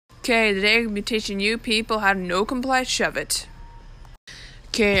Okay, today I'm going to be teaching you people how to no complete shove it.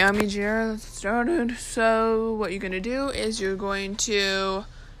 Okay, I'm Jared. Let's get started. So what you're going to do is you're going to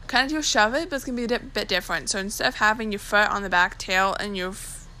kind of do a shove it, but it's going to be a bit different. So instead of having your foot on the back tail and your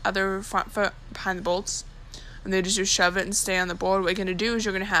other front foot behind the bolts, and they just shove it and stay on the board, what you're going to do is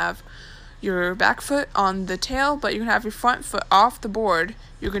you're going to have your back foot on the tail, but you're going to have your front foot off the board.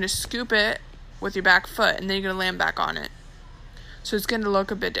 You're going to scoop it with your back foot, and then you're going to land back on it. So it's going to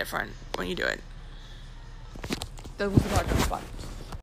look a bit different when you do it. That was the podcast. Bye.